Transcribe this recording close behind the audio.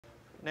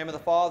In the name of the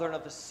Father, and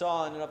of the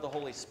Son, and of the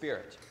Holy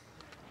Spirit.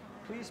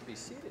 Please be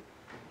seated.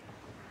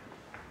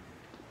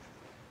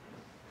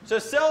 So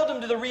seldom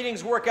do the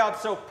readings work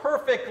out so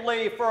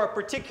perfectly for a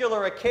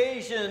particular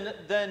occasion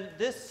than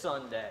this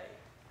Sunday.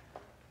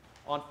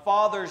 On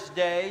Father's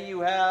Day,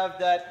 you have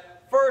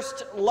that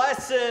first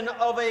lesson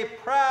of a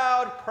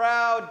proud,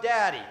 proud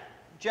daddy,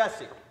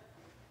 Jesse,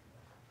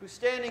 who's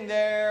standing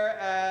there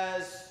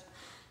as,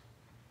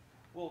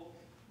 we'll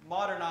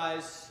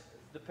modernize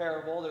the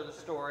parable or the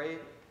story.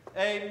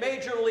 A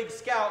Major League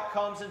Scout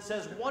comes and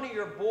says, one of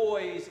your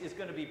boys is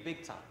going to be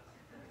big time.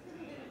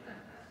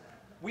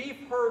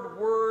 We've heard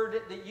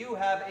word that you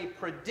have a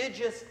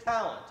prodigious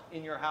talent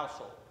in your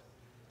household.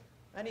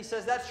 And he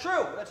says, that's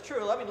true, that's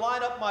true. Let me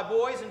line up my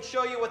boys and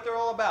show you what they're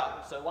all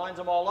about. So lines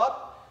them all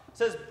up.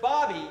 Says,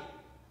 Bobby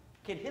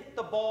can hit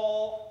the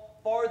ball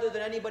farther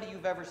than anybody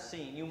you've ever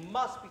seen. You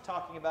must be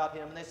talking about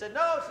him. And they said,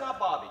 no, it's not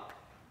Bobby.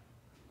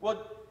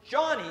 Well,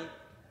 Johnny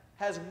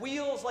has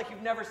wheels like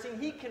you've never seen.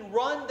 He can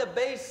run the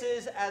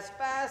bases as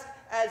fast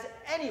as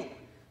anyone.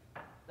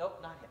 Nope,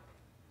 not him.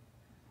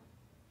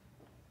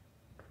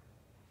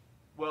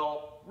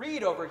 Well,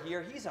 Reed over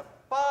here, he's a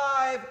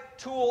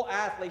 5-tool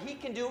athlete. He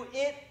can do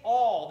it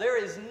all. There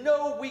is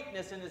no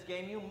weakness in this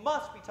game. You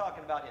must be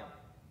talking about him.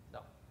 No.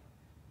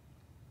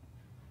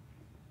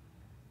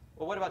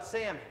 Well, what about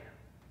Sam here?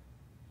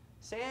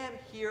 Sam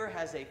here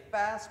has a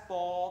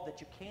fastball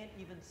that you can't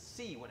even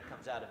see when it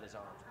comes out of his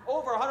arms.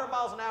 Over 100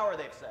 miles an hour,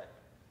 they've said.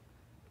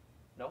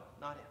 No,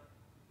 not him.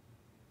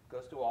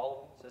 Goes through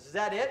all of them. Says, is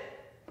that it?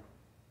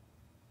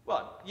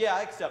 Well, yeah,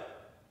 except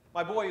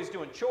my boy is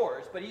doing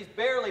chores, but he's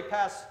barely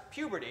past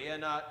puberty,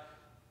 and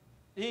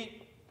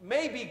he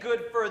may be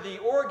good for the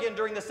organ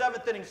during the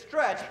 7th inning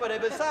stretch, but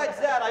besides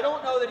that, I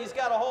don't know that he's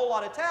got a whole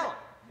lot of talent.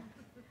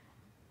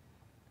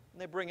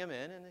 And they bring him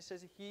in, and they say,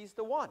 he's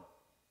the one.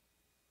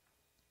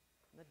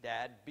 And the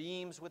dad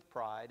beams with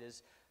pride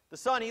as the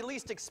son he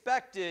least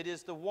expected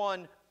is the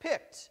one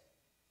picked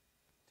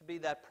to be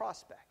that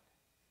prospect.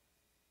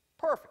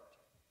 Perfect.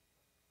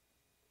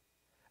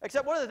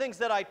 Except one of the things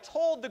that I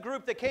told the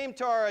group that came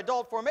to our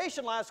adult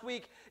formation last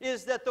week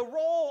is that the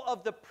role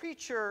of the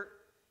preacher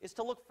is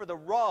to look for the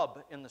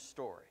rub in the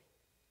story,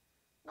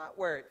 not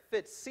where it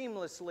fits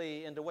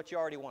seamlessly into what you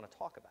already want to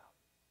talk about.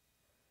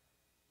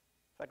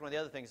 In fact, one of the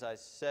other things I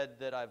said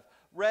that I've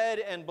read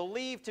and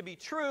believe to be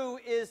true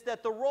is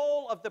that the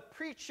role of the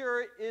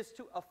preacher is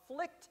to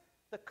afflict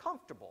the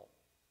comfortable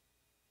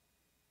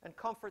and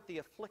comfort the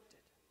afflicted.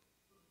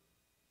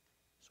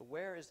 So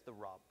where is the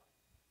rub?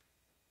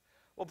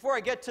 Well, before I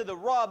get to the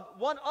rub,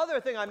 one other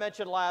thing I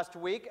mentioned last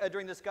week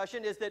during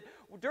discussion is that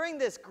during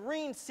this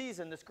green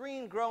season, this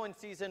green growing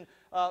season,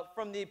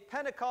 from the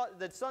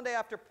Sunday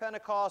after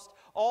Pentecost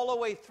all the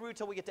way through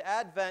till we get to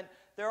Advent,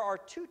 there are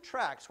 2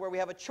 tracks where we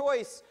have a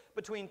choice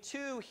between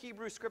 2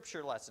 Hebrew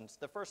scripture lessons.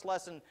 The first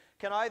lesson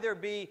can either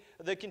be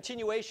the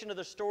continuation of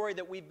the story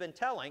that we've been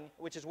telling,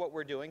 which is what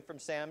we're doing from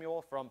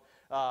Samuel, from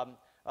the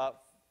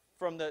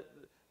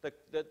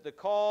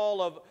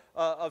call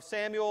of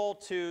Samuel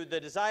to the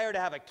desire to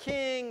have a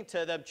king,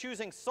 to them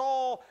choosing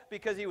Saul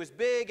because he was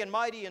big and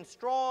mighty and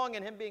strong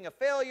and him being a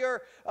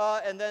failure,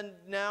 and then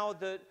now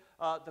the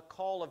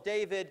call of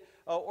David,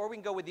 or we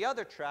can go with the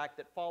other track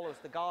that follows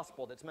the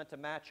gospel that's meant to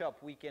match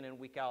up week in and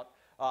week out.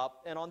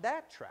 And on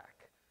that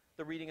track,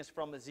 the reading is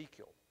from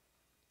Ezekiel.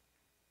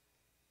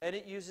 And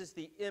it uses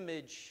the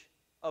image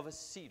of a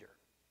cedar.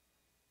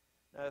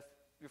 Now, if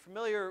you're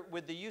familiar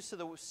with the use of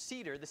the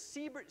cedar, the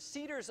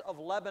cedars of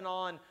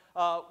Lebanon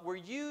were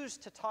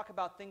used to talk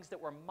about things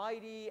that were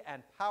mighty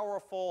and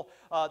powerful.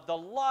 The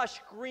lush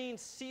green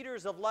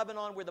cedars of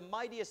Lebanon were the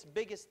mightiest,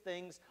 biggest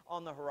things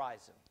on the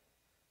horizon.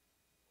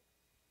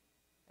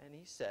 And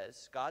he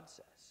says, God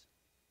says,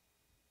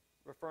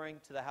 referring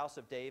to the house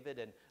of David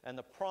and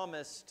the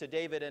promise to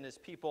David and his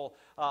people,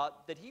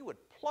 that he would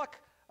pluck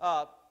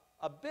a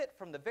bit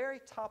from the very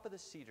top of the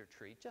cedar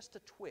tree, just a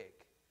twig,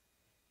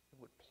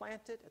 would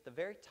plant it at the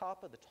very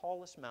top of the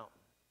tallest mountain,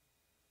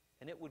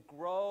 and it would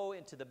grow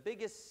into the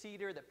biggest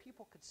cedar that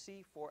people could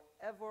see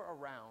forever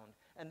around,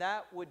 and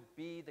that would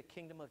be the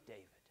kingdom of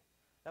David.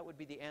 That would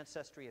be the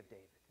ancestry of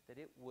David, that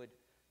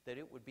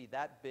it would be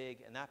that big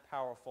and that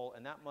powerful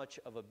and that much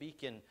of a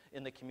beacon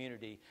in the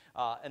community,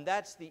 and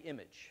that's the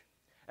image.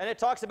 And it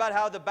talks about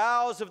how the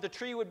boughs of the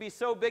tree would be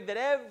so big that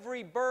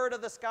every bird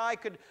of the sky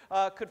could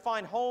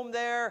find home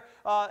there,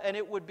 and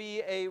it would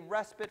be a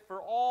respite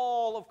for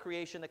all of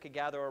creation that could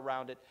gather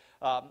around it,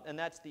 and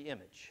that's the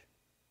image.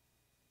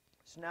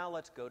 So now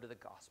let's go to the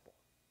gospel.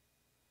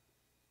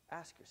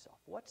 Ask yourself,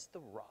 what's the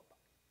rub?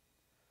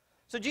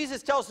 So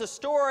Jesus tells the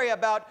story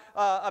about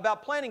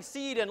planting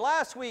seed, and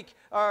last week,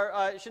 or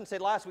I shouldn't say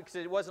last week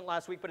because it wasn't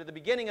last week, but at the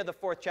beginning of the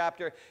 4th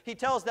chapter, he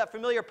tells that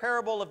familiar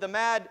parable of the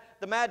mad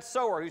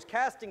sower who's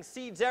casting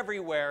seeds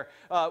everywhere,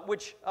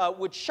 which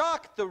would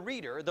shock the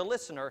reader, the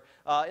listener,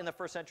 in the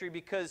 1st century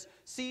because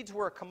seeds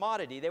were a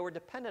commodity. They were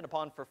dependent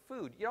upon for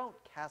food. You don't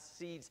cast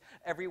seeds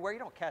everywhere. You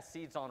don't cast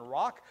seeds on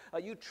rock.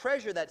 You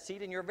treasure that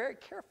seed, and you're very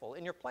careful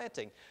in your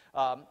planting.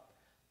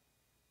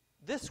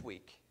 This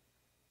week,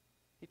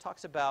 he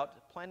talks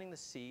about planting the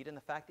seed and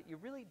the fact that you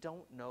really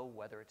don't know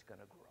whether it's going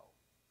to grow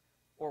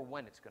or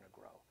when it's going to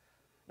grow.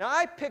 Now,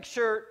 I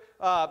picture,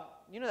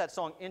 you know that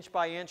song, Inch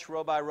by Inch,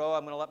 Row by Row,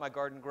 I'm going to let my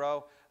garden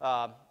grow?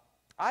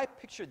 I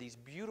picture these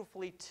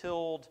beautifully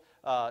tilled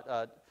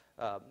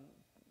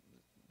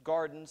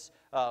gardens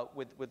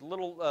with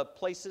little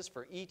places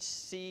for each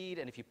seed,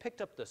 and if you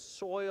picked up the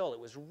soil, it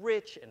was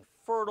rich and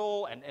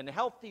fertile and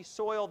healthy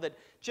soil that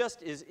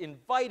just is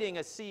inviting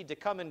a seed to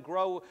come and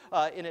grow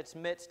in its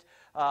midst.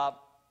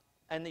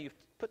 And then you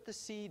put the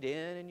seed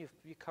in, and you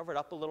cover it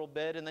up a little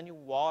bit, and then you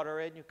water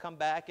it, and you come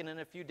back, and in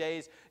a few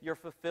days, you're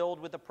fulfilled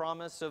with the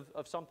promise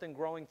of something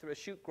growing through, a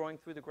shoot growing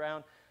through the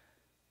ground.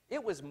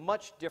 It was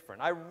much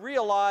different. I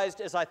realized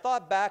as I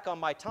thought back on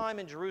my time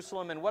in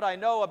Jerusalem and what I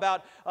know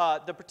about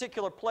the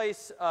particular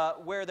place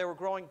where they were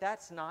growing,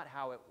 that's not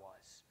how it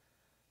was.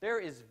 There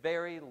is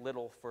very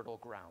little fertile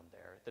ground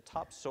there. The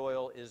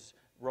topsoil is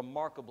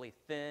remarkably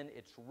thin,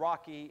 it's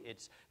rocky,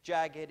 it's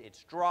jagged,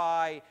 it's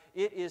dry.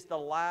 It is the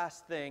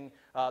last thing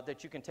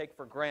that you can take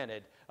for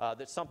granted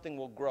that something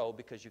will grow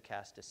because you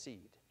cast a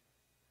seed.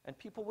 And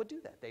people would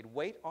do that. They'd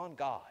wait on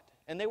God.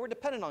 And they were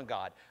dependent on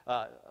God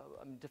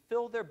to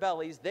fill their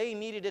bellies. They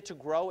needed it to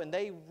grow, and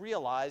they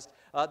realized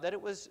that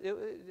it was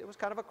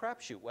kind of a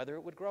crapshoot whether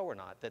it would grow or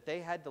not, that they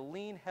had to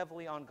lean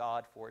heavily on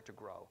God for it to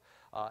grow.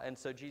 And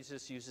so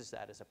Jesus uses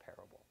that as a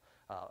parable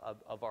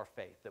of our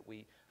faith, that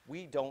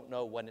we don't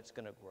know when it's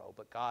going to grow,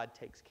 but God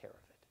takes care of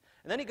it.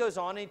 And then he goes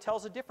on and he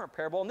tells a different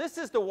parable, and this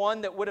is the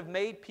one that would have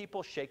made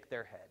people shake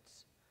their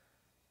heads.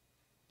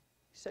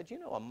 He said, you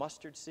know a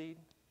mustard seed?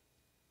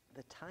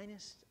 The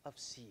tiniest of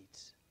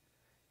seeds.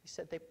 He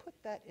said they put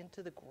that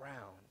into the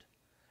ground,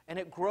 and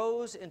it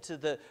grows into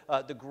the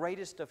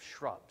greatest of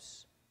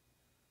shrubs.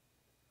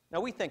 Now,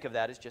 we think of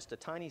that as just a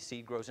tiny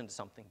seed grows into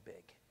something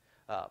big.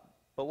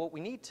 But what we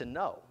need to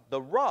know, the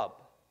rub,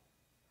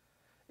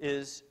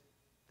 is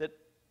that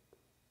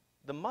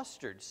the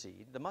mustard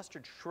seed, the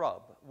mustard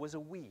shrub, was a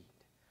weed.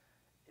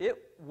 It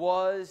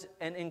was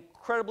an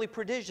incredibly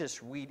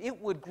prodigious weed. It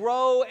would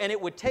grow, and it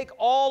would take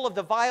all of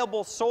the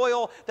viable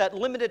soil, that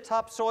limited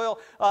topsoil,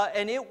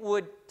 and it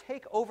would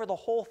take over the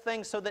whole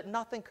thing so that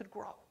nothing could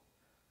grow.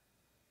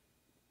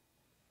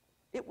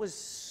 It was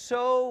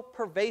so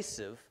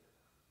pervasive,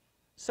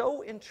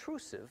 so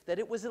intrusive, that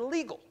it was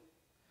illegal.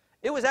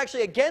 It was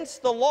actually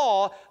against the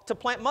law to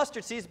plant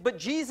mustard seeds, but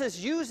Jesus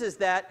uses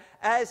that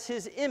as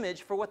his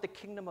image for what the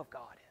kingdom of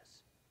God is.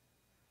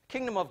 The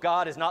kingdom of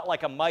God is not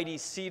like a mighty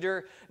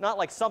cedar, not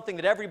like something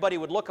that everybody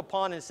would look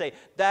upon and say,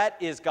 that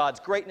is God's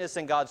greatness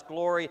and God's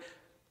glory.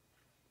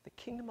 The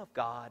kingdom of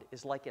God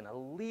is like an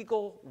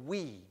illegal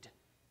weed.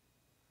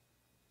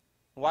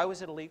 Why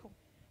was it illegal?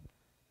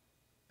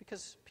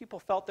 Because people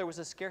felt there was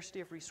a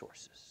scarcity of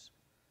resources.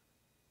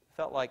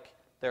 Felt like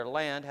their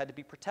land had to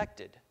be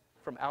protected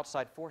from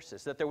outside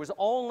forces, that there was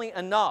only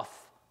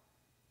enough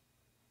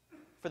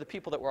for the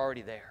people that were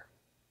already there.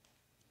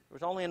 There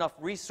was only enough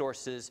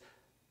resources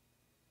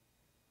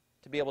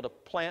to be able to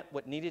plant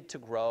what needed to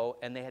grow,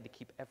 and they had to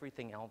keep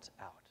everything else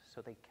out.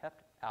 So they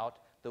kept out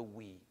the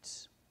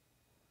weeds.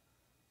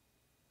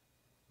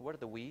 What are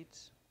the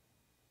weeds?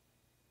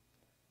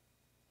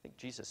 I think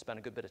Jesus spent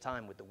a good bit of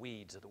time with the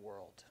weeds of the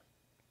world.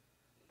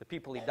 The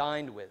people he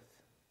dined with.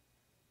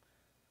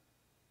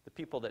 The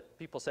people that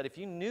people said, if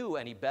you knew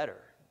any better,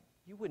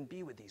 you wouldn't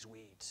be with these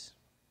weeds.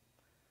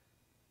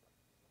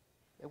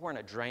 They weren't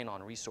a drain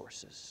on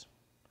resources.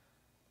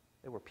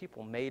 They were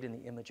people made in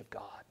the image of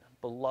God,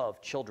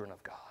 beloved children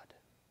of God.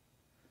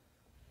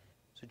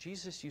 So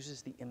Jesus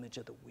uses the image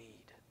of the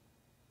weed,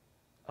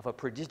 of a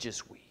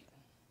prodigious weed,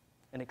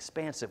 an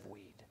expansive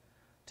weed,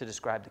 to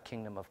describe the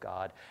kingdom of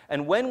God.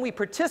 And when we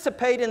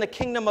participate in the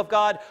kingdom of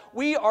God,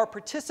 we are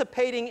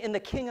participating in the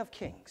King of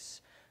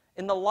Kings,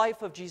 in the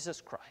life of Jesus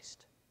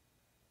Christ,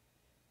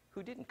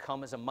 who didn't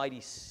come as a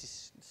mighty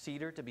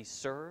cedar to be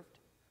served,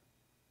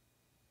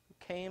 who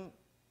came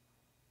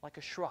like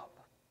a shrub,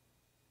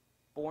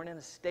 born in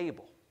a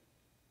stable,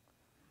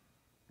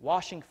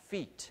 washing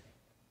feet,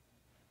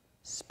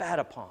 spat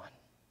upon,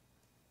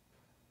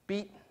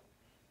 beaten,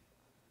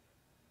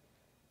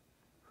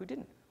 who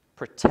didn't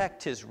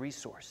protect his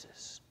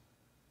resources,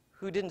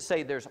 who didn't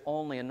say there's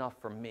only enough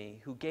for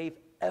me, who gave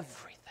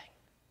everything,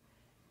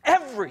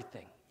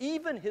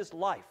 even his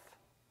life,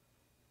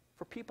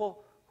 for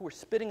people who were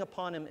spitting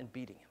upon him and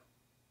beating him.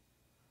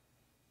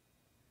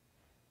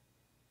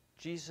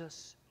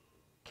 Jesus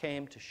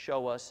came to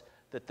show us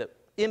that the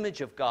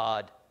image of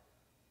God,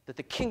 that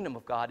the kingdom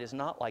of God is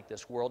not like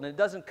this world, and it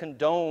doesn't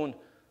condone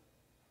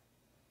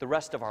the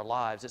rest of our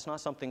lives. It's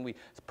not something we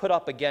put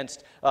up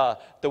against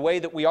the way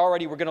that we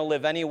already were going to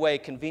live anyway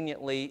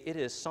conveniently. It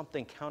is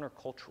something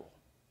countercultural.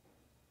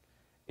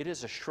 It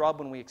is a shrub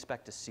when we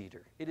expect a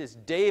cedar. It is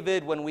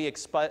David when we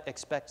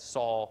expect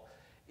Saul.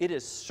 It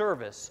is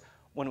service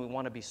when we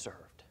want to be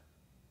served.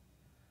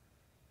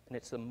 And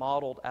it's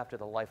modeled after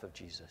the life of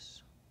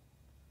Jesus.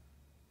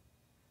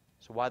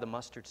 So why the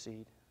mustard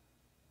seed?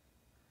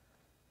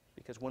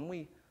 Because when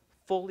we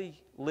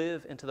fully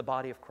live into the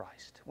body of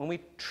Christ, when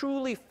we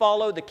truly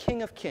follow the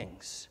King of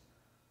Kings,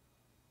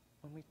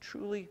 when we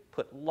truly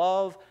put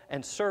love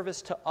and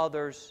service to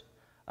others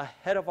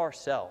ahead of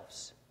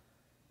ourselves,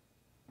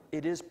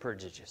 it is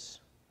prodigious,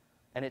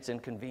 and it's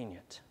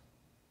inconvenient,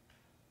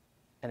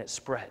 and it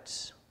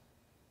spreads,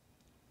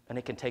 and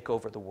it can take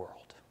over the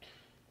world.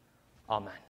 Amen.